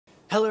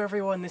Hello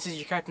everyone, this is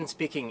your captain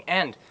speaking,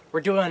 and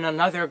we're doing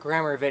another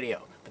grammar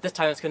video. But this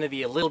time it's going to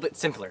be a little bit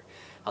simpler.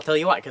 I'll tell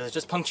you why, because it's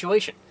just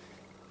punctuation.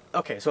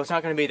 Okay, so it's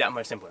not going to be that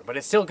much simpler, but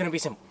it's still going to be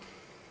simple.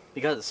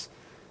 Because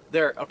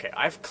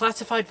I've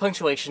classified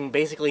punctuation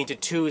basically into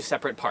two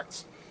separate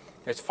parts.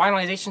 There's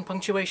finalization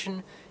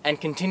punctuation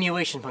and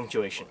continuation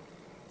punctuation.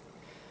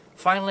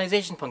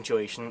 Finalization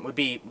punctuation would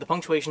be the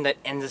punctuation that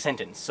ends a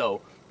sentence.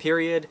 So,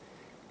 period,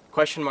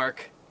 question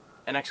mark,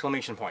 and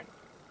exclamation point.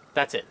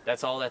 That's it.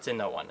 That's all that's in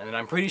that one. And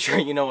I'm pretty sure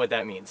you know what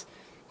that means.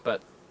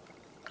 But,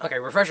 okay,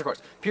 refresher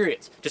course.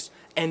 Periods. Just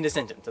end a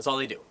sentence. That's all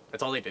they do.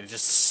 That's all they do.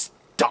 Just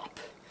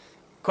stop.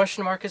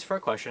 Question mark is for a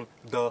question.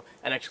 Duh.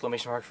 An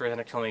exclamation mark for an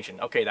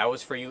exclamation. Okay, that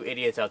was for you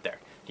idiots out there.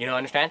 Do you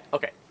understand?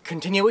 Okay.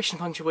 Continuation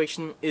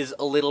punctuation is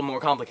a little more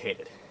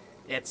complicated.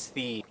 It's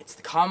the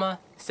comma,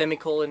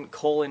 semicolon,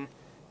 colon,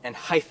 and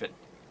hyphen.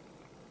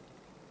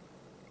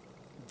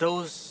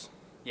 Those...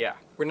 yeah.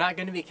 We're not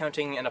going to be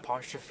counting an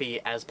apostrophe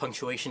as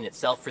punctuation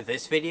itself for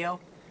this video,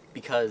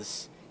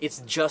 because it's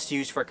just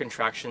used for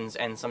contractions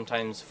and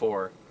sometimes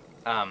for,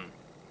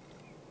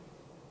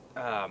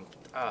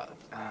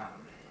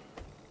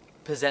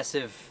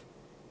 possessive,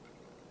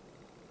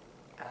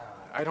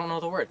 I don't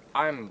know the word.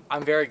 I'm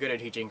very good at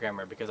teaching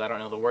grammar because I don't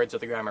know the words of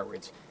the grammar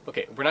words.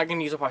 Okay, we're not going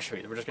to use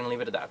apostrophes, we're just going to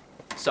leave it at that.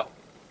 So,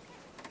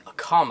 a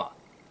comma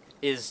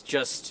is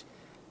just,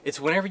 it's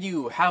whenever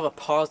you have a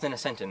pause in a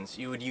sentence,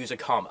 you would use a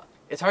comma.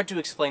 It's hard to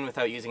explain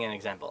without using an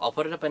example. I'll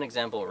put it up an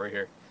example right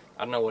here.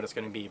 I don't know what it's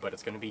going to be, but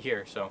it's going to be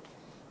here, so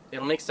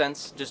it'll make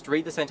sense. Just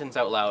read the sentence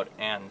out loud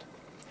and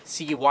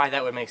see why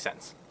that would make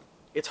sense.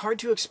 It's hard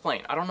to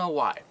explain. I don't know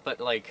why, but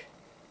like,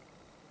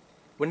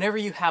 whenever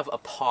you have a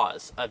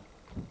pause,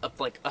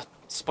 like a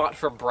spot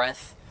for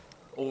breath,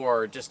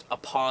 or just a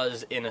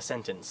pause in a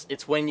sentence,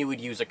 it's when you would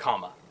use a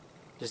comma.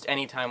 Just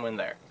any time when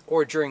there.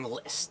 Or during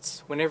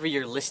lists. Whenever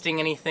you're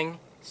listing anything,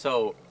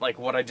 so, like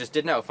what I just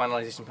did now,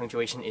 finalization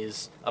punctuation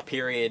is a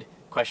period,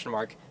 question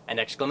mark, and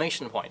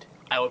exclamation point.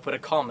 I would put a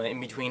comma in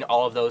between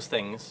all of those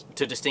things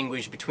to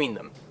distinguish between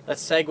them.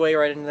 Let's segue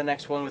right into the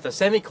next one with a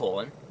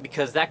semicolon,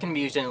 because that can be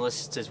used in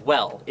lists as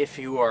well. If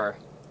you are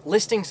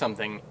listing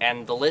something,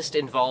 and the list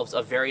involves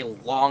a very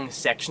long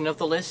section of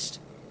the list,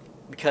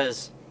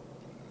 because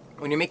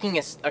when you're making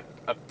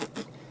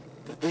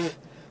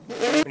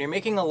when you're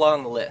making a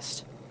long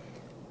list,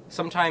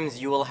 sometimes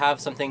you will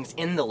have some things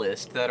in the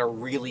list that are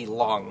really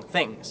long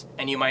things,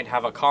 and you might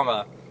have a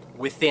comma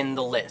within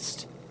the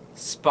list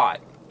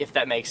spot, if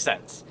that makes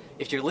sense.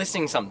 If you're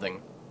listing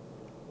something,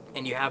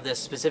 and you have this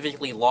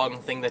specifically long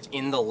thing that's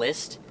in the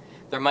list,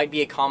 there might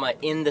be a comma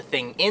in the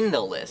thing in the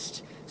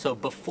list, so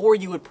before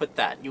you would put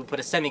that, you would put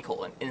a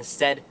semicolon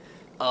instead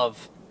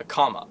of a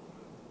comma.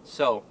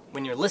 So,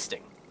 when you're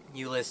listing,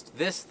 you list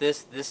this,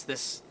 this, this,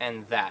 this,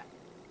 and that.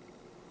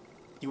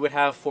 You would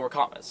have 4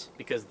 commas,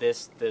 because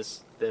this,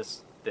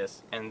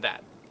 and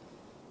that.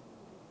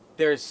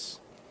 There's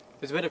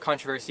a bit of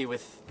controversy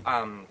with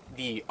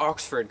the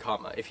Oxford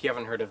comma, if you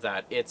haven't heard of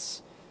that.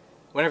 It's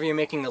whenever you're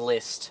making a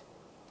list,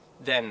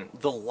 then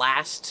the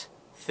last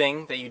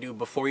thing that you do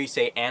before you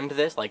say and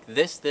this, like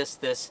this,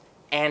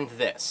 and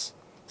this.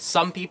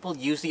 Some people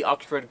use the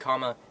Oxford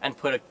comma and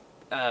put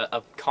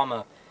a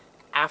comma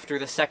after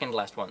the second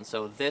last one.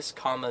 So this,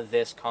 comma,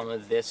 this, comma,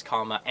 this,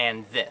 comma,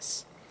 and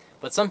this.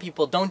 But some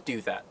people don't do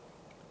that.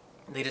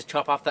 They just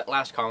chop off that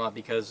last comma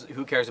because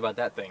who cares about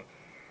that thing?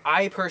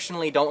 I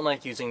personally don't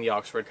like using the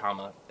Oxford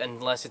comma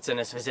unless it's in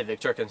a specific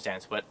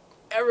circumstance, but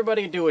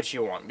everybody do what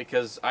you want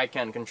because I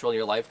can't control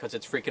your life because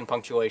it's freaking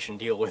punctuation,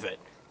 deal with it.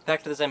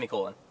 Back to the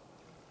semicolon.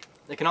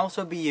 It can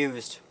also be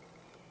used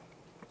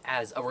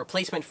as a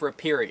replacement for a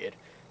period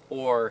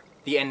or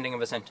the ending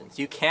of a sentence.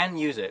 You can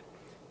use it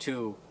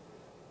to,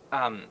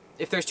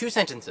 if there's 2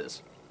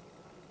 sentences,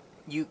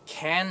 you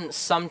can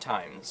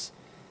sometimes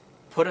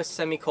put a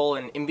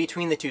semicolon in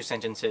between the 2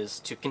 sentences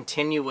to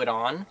continue it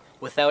on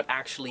without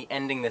actually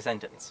ending the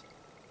sentence.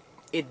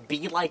 It'd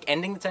be like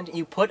ending the sentence.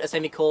 You put a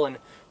semicolon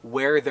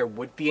where there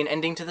would be an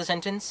ending to the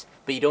sentence,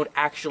 but you don't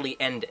actually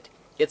end it.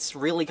 It's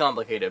really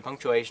complicated.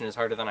 Punctuation is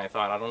harder than I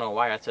thought. I don't know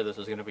why I said this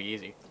was going to be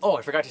easy. Oh,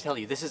 I forgot to tell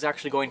you, this is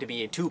actually going to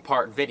be a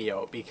 2-part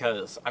video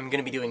because I'm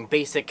going to be doing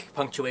basic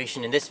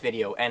punctuation in this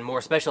video and more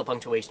special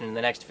punctuation in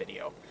the next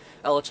video.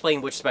 I'll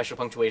explain which special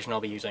punctuation I'll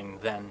be using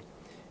then.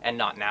 And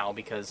not now,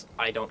 because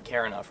I don't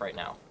care enough right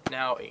now.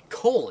 Now, a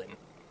colon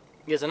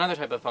is another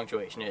type of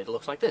punctuation. It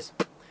looks like this.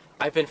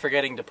 I've been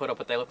forgetting to put up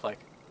what they look like.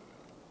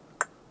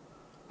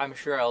 I'm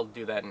sure I'll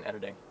do that in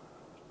editing.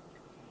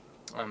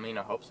 I mean,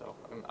 I hope so.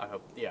 I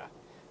hope, yeah.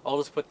 I'll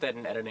just put that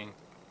in editing.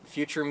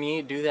 Future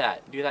me, do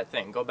that. Do that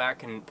thing. Go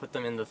back and put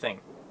them in the thing.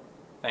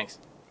 Thanks.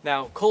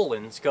 Now,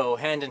 colons go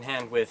hand in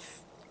hand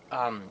with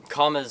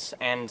commas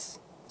and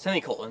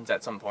semicolons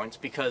at some points,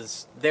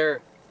 because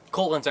they're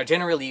colons are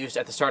generally used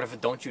at the start of a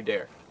don't you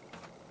dare.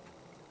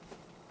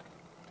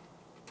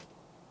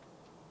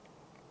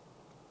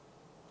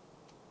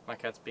 My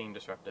cat's being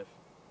disruptive.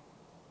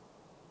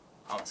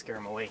 I'm gonna scare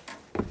him away.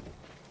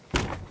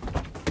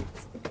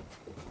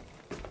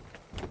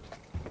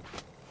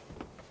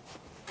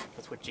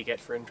 That's what what you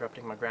get for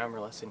interrupting my grammar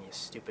lesson, you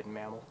stupid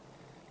mammal.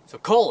 So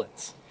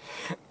colons.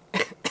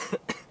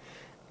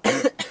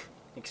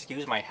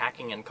 Excuse my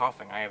hacking and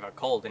coughing. I have a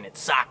cold and it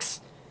sucks.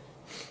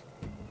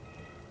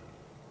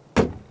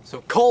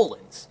 So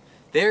colons.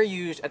 They're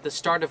used at the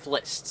start of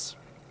lists.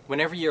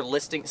 Whenever you're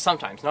listing,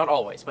 sometimes, not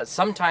always, but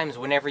sometimes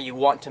whenever you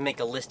want to make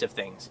a list of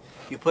things,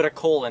 you put a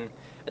colon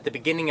at the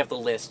beginning of the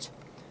list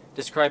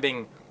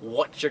describing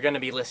what you're going to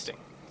be listing.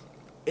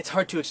 It's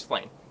hard to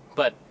explain,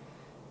 but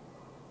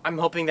I'm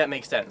hoping that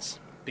makes sense,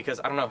 because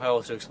I don't know how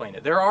else to explain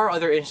it. There are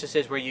other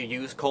instances where you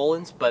use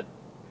colons, but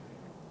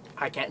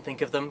I can't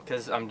think of them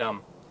because I'm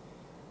dumb.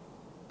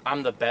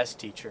 I'm the best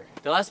teacher.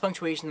 The last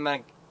punctuation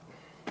that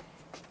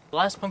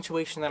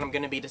I'm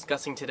going to be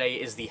discussing today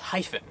is the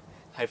hyphen.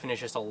 Hyphen is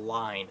just a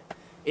line.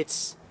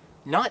 It's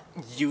not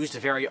used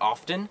very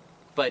often,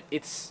 but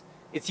it's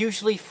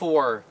usually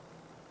for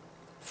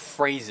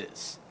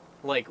phrases,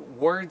 like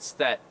words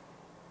that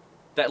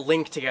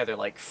link together,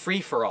 like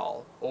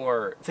free-for-all,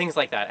 or things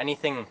like that.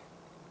 Anything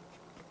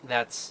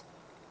that's...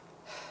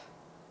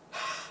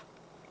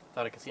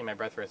 thought I could see my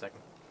breath for a second.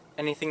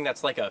 Anything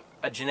that's like a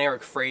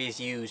generic phrase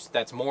used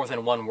that's more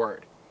than one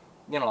word.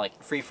 You know,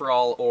 like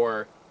free-for-all,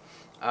 or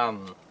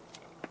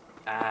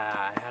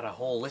I had a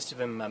whole list of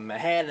them in my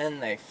head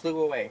and they flew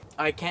away.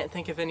 I can't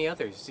think of any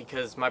others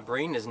because my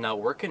brain is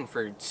not working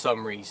for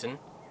some reason.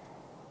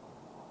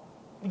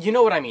 You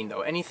know what I mean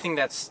though, anything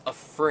that's a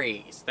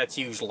phrase that's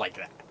used like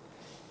that.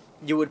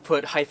 You would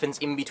put hyphens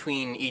in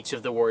between each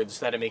of the words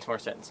so that it makes more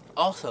sense.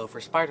 Also,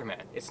 for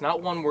Spider-Man, it's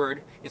not one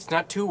word, it's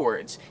not two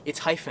words, it's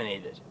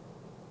hyphenated.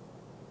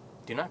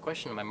 Do not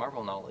question my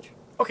Marvel knowledge.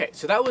 Okay,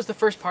 so that was the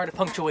first part of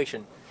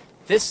punctuation.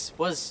 This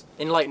was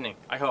enlightening,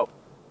 I hope.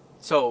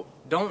 So,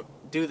 don't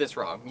do this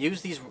wrong.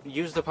 Use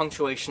the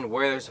punctuation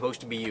where they're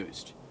supposed to be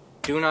used.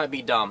 Do not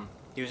be dumb.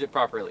 Use it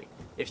properly.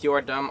 If you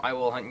are dumb, I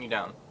will hunt you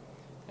down.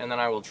 And then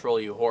I will troll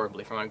you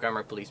horribly from my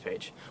grammar police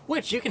page,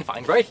 which you can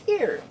find right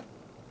here,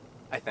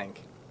 I think.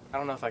 I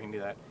don't know if I can do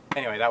that.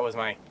 Anyway, that was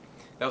my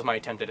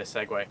attempt at a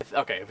segue.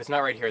 If it's not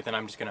right here, then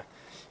I'm just gonna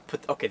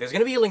put... Okay, there's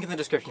gonna be a link in the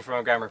description for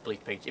my grammar police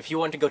page. If you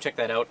want to go check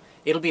that out,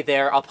 it'll be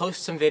there. I'll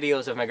post some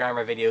videos of my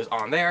grammar videos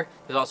on there.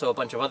 There's also a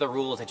bunch of other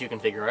rules that you can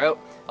figure out.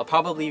 I'll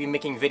probably be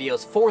making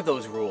videos for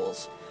those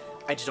rules.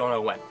 I just don't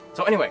know when.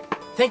 So anyway,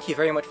 thank you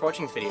very much for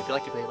watching this video. If you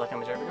liked it, please like,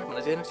 comment, share, and subscribe.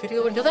 I'll see you in the next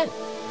video. Until then,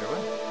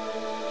 farewell.